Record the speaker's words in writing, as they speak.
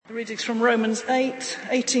The readings from Romans 8,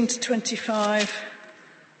 18 to 25,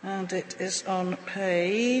 and it is on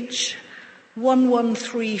page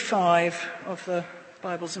 1135 of the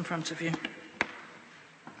Bibles in front of you.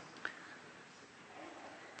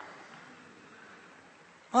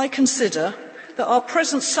 I consider that our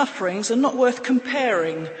present sufferings are not worth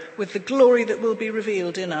comparing with the glory that will be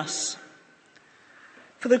revealed in us.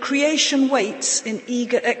 For the creation waits in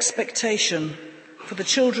eager expectation for the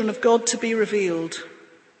children of God to be revealed.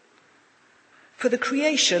 For the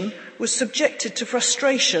creation was subjected to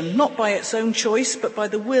frustration, not by its own choice, but by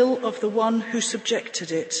the will of the one who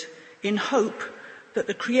subjected it, in hope that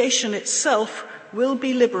the creation itself will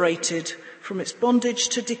be liberated from its bondage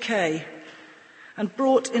to decay and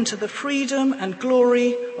brought into the freedom and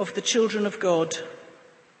glory of the children of God.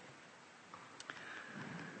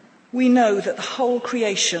 We know that the whole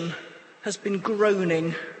creation has been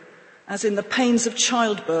groaning, as in the pains of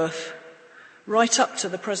childbirth, right up to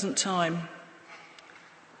the present time.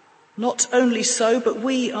 Not only so, but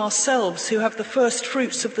we ourselves, who have the first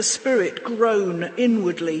fruits of the Spirit, groan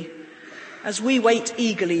inwardly as we wait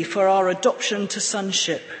eagerly for our adoption to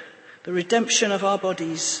sonship, the redemption of our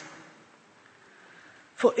bodies.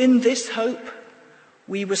 For in this hope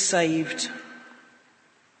we were saved.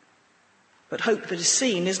 But hope that is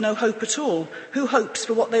seen is no hope at all. Who hopes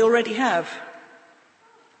for what they already have?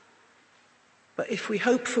 But if we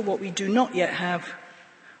hope for what we do not yet have,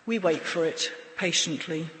 we wait for it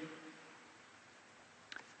patiently.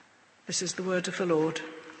 This is the word of the Lord.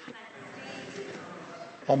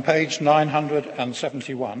 On page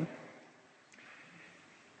 971,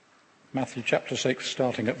 Matthew chapter 6,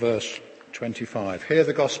 starting at verse 25. Hear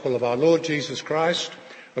the gospel of our Lord Jesus Christ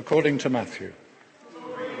according to Matthew.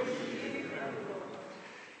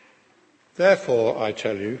 Therefore, I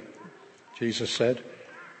tell you, Jesus said,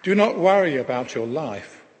 do not worry about your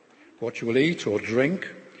life, what you will eat or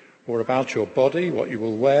drink, or about your body, what you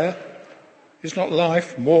will wear. Is not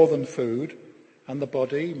life more than food, and the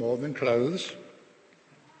body more than clothes?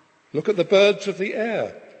 Look at the birds of the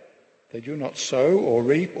air. They do not sow or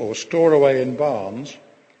reap or store away in barns,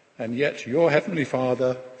 and yet your heavenly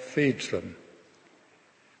Father feeds them.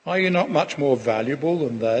 Are you not much more valuable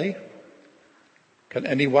than they? Can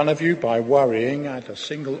any one of you, by worrying, add a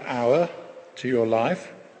single hour to your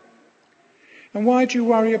life? And why do you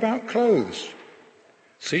worry about clothes?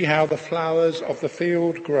 See how the flowers of the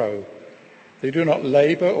field grow. They do not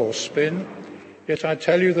labor or spin, yet I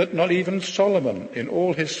tell you that not even Solomon in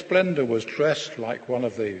all his splendor was dressed like one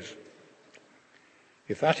of these.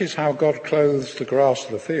 If that is how God clothes the grass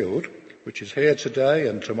of the field, which is here today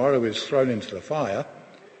and tomorrow is thrown into the fire,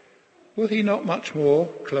 will he not much more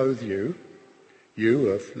clothe you, you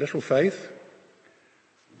of little faith?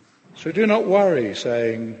 So do not worry,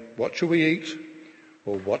 saying, what shall we eat?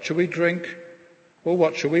 Or what shall we drink? Or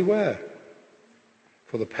what shall we wear?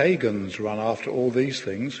 For the pagans run after all these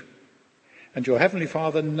things, and your heavenly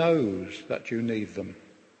Father knows that you need them.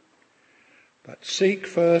 But seek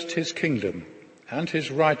first his kingdom and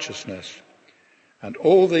his righteousness, and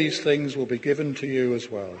all these things will be given to you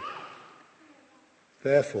as well.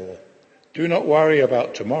 Therefore, do not worry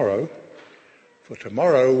about tomorrow, for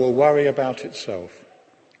tomorrow will worry about itself.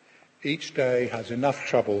 Each day has enough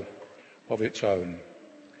trouble of its own.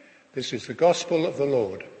 This is the gospel of the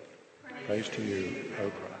Lord. Praise to you,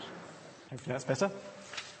 O Christ. Hopefully that's better.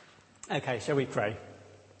 Okay, shall we pray?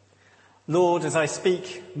 Lord, as I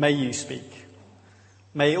speak, may you speak.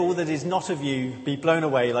 May all that is not of you be blown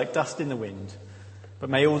away like dust in the wind,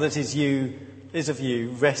 but may all that is of you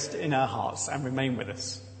rest in our hearts and remain with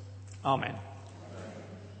us. Amen.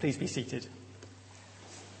 Please be seated.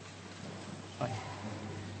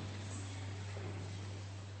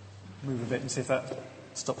 Move a bit and see if that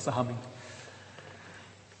stops the humming.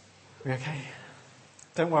 We okay?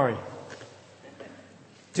 Don't worry.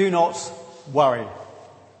 Do not worry.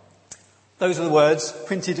 Those are the words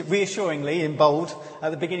printed reassuringly in bold at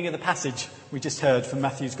the beginning of the passage we just heard from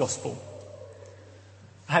Matthew's Gospel.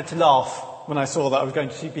 I had to laugh when I saw that I was going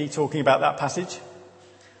to be talking about that passage.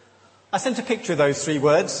 I sent a picture of those three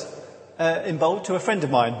words in bold to a friend of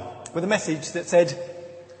mine with a message that said,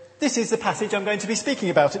 "This is the passage I'm going to be speaking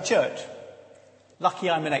about at church. Lucky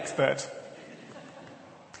I'm an expert."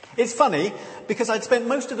 It's funny because I'd spent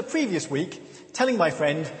most of the previous week telling my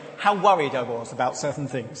friend how worried I was about certain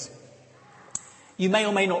things. You may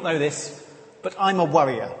or may not know this, but I'm a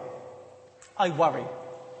worrier. I worry.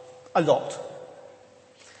 A lot.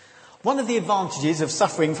 One of the advantages of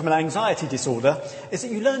suffering from an anxiety disorder is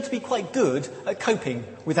that you learn to be quite good at coping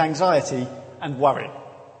with anxiety and worry.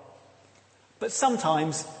 But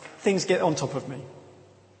sometimes things get on top of me.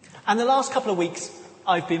 And the last couple of weeks,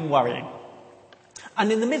 I've been worrying.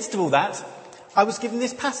 And in the midst of all that, I was given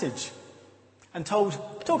this passage and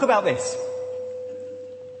told, talk about this.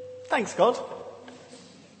 Thanks, God.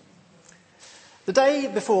 The day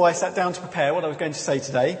before I sat down to prepare what I was going to say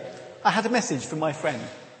today, I had a message from my friend.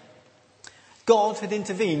 God had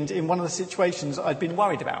intervened in one of the situations I'd been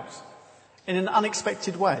worried about, in an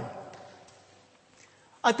unexpected way.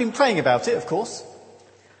 I'd been praying about it, of course.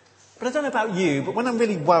 But I don't know about you, but when I'm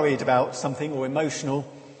really worried about something or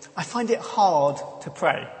emotional, I find it hard to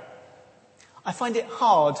pray. I find it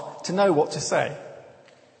hard to know what to say.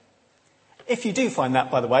 If you do find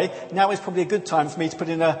that, by the way, now is probably a good time for me to put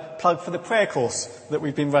in a plug for the prayer course that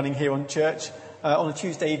we've been running here on church on a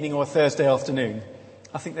Tuesday evening or a Thursday afternoon.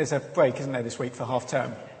 I think there's a break, isn't there, this week for half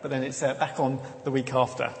term, but then it's back on the week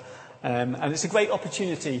after. And it's a great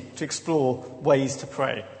opportunity to explore ways to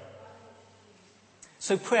pray.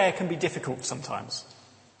 So prayer can be difficult sometimes.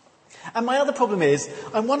 And my other problem is,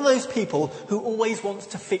 I'm one of those people who always wants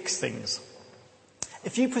to fix things.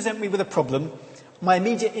 If you present me with a problem, my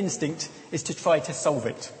immediate instinct is to try to solve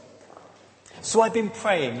it. So I've been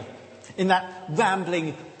praying in that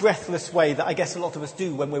rambling, breathless way that I guess a lot of us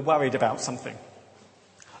do when we're worried about something.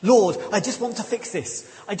 Lord, I just want to fix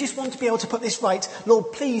this. I just want to be able to put this right.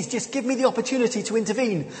 Lord, please just give me the opportunity to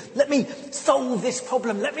intervene. Let me solve this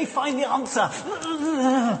problem. Let me find the answer.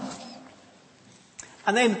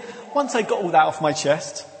 And then, once I got all that off my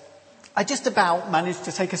chest, I just about managed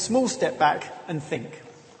to take a small step back and think.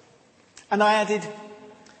 And I added,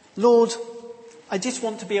 Lord, I just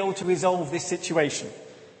want to be able to resolve this situation.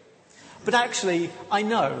 But actually, I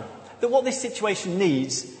know that what this situation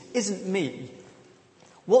needs isn't me.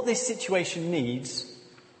 What this situation needs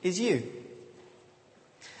is you.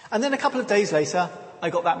 And then a couple of days later, I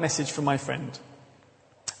got that message from my friend.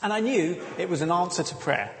 And I knew it was an answer to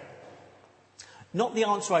prayer. Not the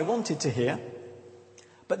answer I wanted to hear,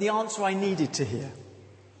 but the answer I needed to hear.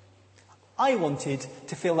 I wanted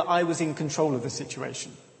to feel that I was in control of the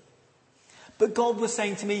situation. But God was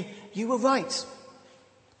saying to me, you were right.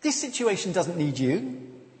 This situation doesn't need you.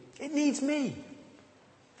 It needs me.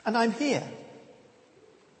 And I'm here.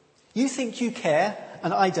 You think you care,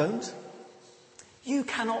 and I don't. You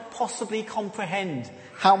cannot possibly comprehend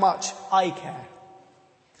how much I care.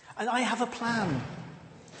 And I have a plan.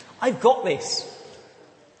 I've got this.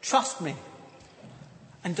 Trust me.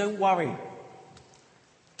 And don't worry.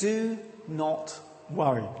 Do not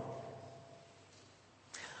worry.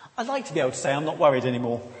 I'd like to be able to say I'm not worried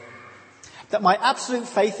anymore. That my absolute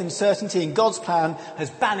faith and certainty in God's plan has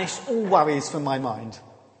banished all worries from my mind.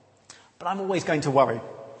 But I'm always going to worry.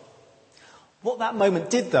 What that moment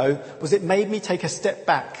did, though, was it made me take a step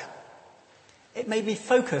back. It made me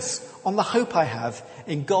focus on the hope I have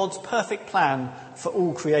in God's perfect plan for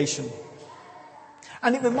all creation.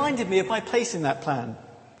 And it reminded me of my place in that plan.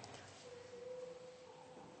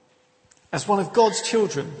 As one of God's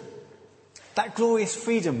children, that glorious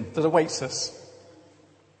freedom that awaits us.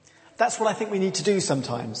 That's what I think we need to do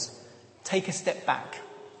sometimes. Take a step back.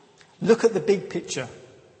 Look at the big picture.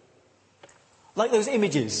 Like those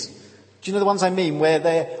images. Do you know the ones I mean? Where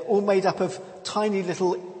they're all made up of tiny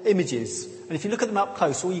little images. And if you look at them up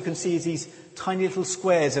close, all you can see is these tiny little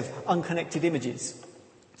squares of unconnected images.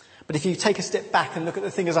 But if you take a step back and look at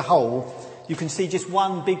the thing as a whole, you can see just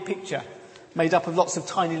one big picture made up of lots of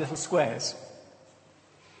tiny little squares.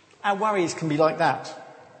 Our worries can be like that.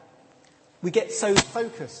 We get so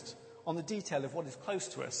focused on the detail of what is close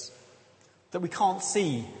to us that we can't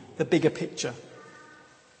see the bigger picture.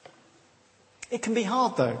 It can be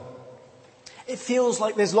hard, though. It feels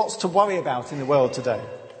like there's lots to worry about in the world today.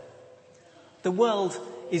 The world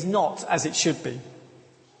is not as it should be.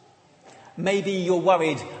 Maybe you're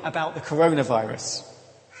worried about the coronavirus.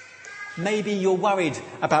 Maybe you're worried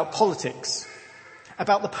about politics,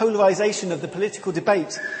 about the polarisation of the political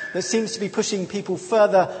debate that seems to be pushing people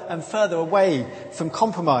further and further away from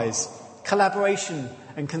compromise, collaboration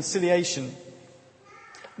and conciliation.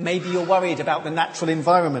 Maybe you're worried about the natural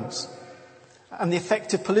environment and the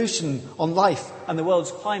effect of pollution on life and the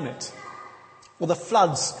world's climate, or the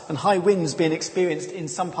floods and high winds being experienced in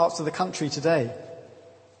some parts of the country today.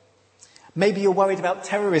 Maybe you're worried about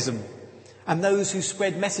terrorism and those who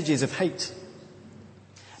spread messages of hate.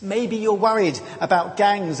 Maybe you're worried about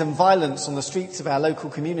gangs and violence on the streets of our local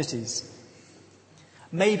communities.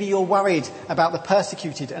 Maybe you're worried about the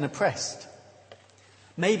persecuted and oppressed.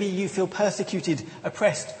 Maybe you feel persecuted,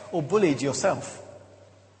 oppressed, or bullied yourself.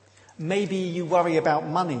 Maybe you worry about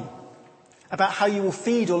money, about how you will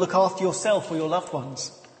feed or look after yourself or your loved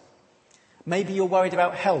ones. Maybe you're worried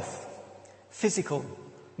about health, physical,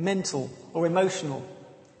 mental, or emotional,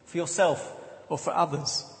 for yourself or for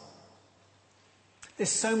others. There's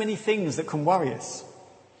so many things that can worry us.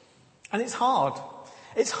 And it's hard.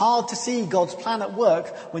 It's hard to see God's plan at work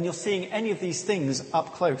when you're seeing any of these things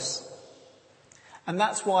up close. And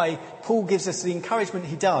that's why Paul gives us the encouragement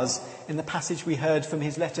he does in the passage we heard from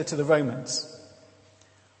his letter to the Romans.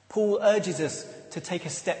 Paul urges us to take a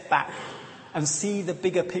step back and see the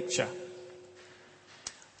bigger picture.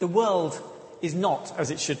 The world is not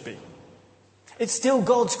as it should be. It's still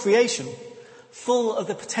God's creation, full of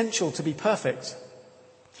the potential to be perfect.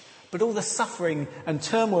 But all the suffering and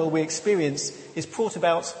turmoil we experience is brought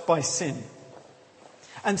about by sin.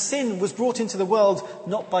 And sin was brought into the world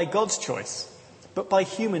not by God's choice, but by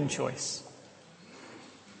human choice.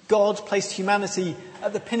 God placed humanity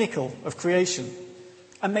at the pinnacle of creation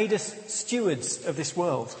and made us stewards of this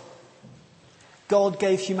world. God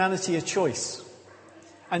gave humanity a choice,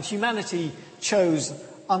 and humanity chose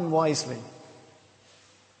unwisely.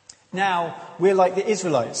 Now we're like the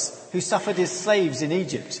Israelites who suffered as slaves in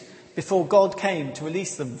Egypt before God came to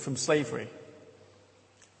release them from slavery.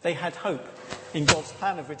 They had hope in God's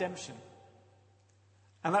plan of redemption.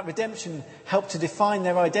 And that redemption helped to define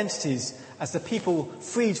their identities as the people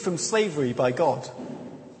freed from slavery by God.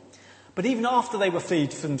 But even after they were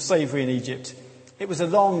freed from slavery in Egypt, it was a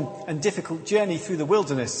long and difficult journey through the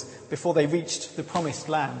wilderness before they reached the promised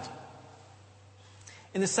land.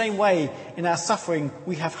 In the same way, in our suffering,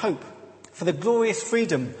 we have hope for the glorious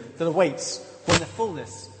freedom that awaits when the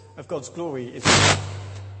fullness of God's glory is revealed.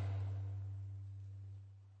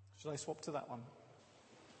 Should I swap to that one?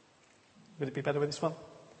 Would it be better with this one?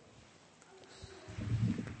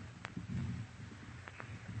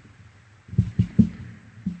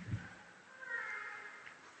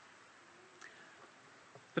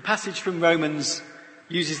 The passage from Romans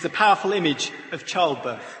uses the powerful image of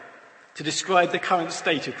childbirth to describe the current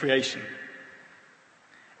state of creation.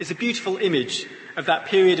 It's a beautiful image of that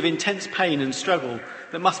period of intense pain and struggle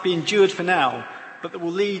that must be endured for now, but that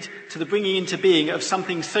will lead to the bringing into being of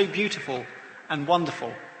something so beautiful and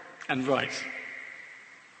wonderful and right.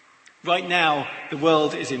 Right now, the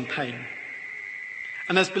world is in pain.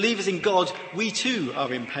 And as believers in God, we too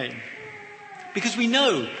are in pain. Because we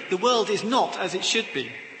know the world is not as it should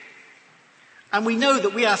be. And we know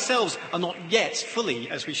that we ourselves are not yet fully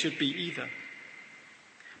as we should be either.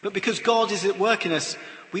 But because God is at work in us,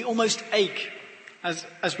 we almost ache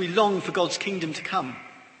as we long for God's kingdom to come,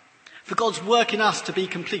 for God's work in us to be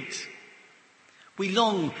complete. We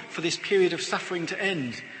long for this period of suffering to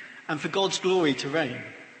end and for God's glory to reign.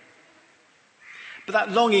 But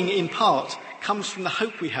that longing in part comes from the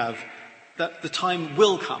hope we have that the time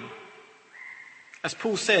will come. As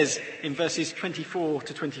Paul says in verses 24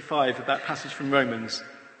 to 25 of that passage from Romans,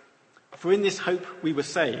 "For in this hope we were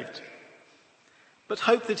saved. But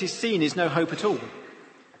hope that is seen is no hope at all.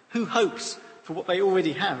 Who hopes for what they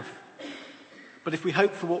already have? But if we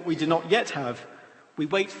hope for what we do not yet have, we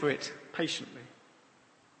wait for it patiently."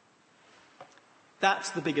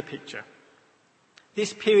 That's the bigger picture.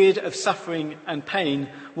 This period of suffering and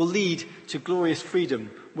pain will lead to glorious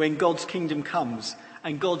freedom when God's kingdom comes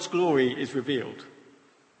and God's glory is revealed.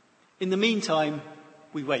 In the meantime,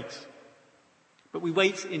 we wait. But we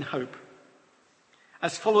wait in hope.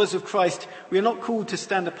 As followers of Christ, we are not called to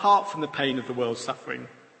stand apart from the pain of the world's suffering,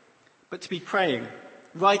 but to be praying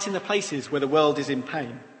right in the places where the world is in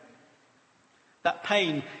pain. That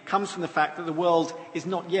pain comes from the fact that the world is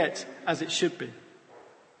not yet as it should be.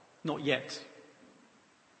 Not yet.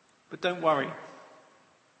 But don't worry.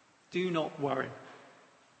 Do not worry.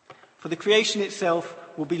 For the creation itself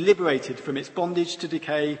will be liberated from its bondage to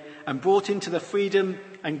decay and brought into the freedom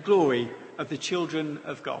and glory of the children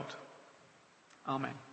of God. Amen.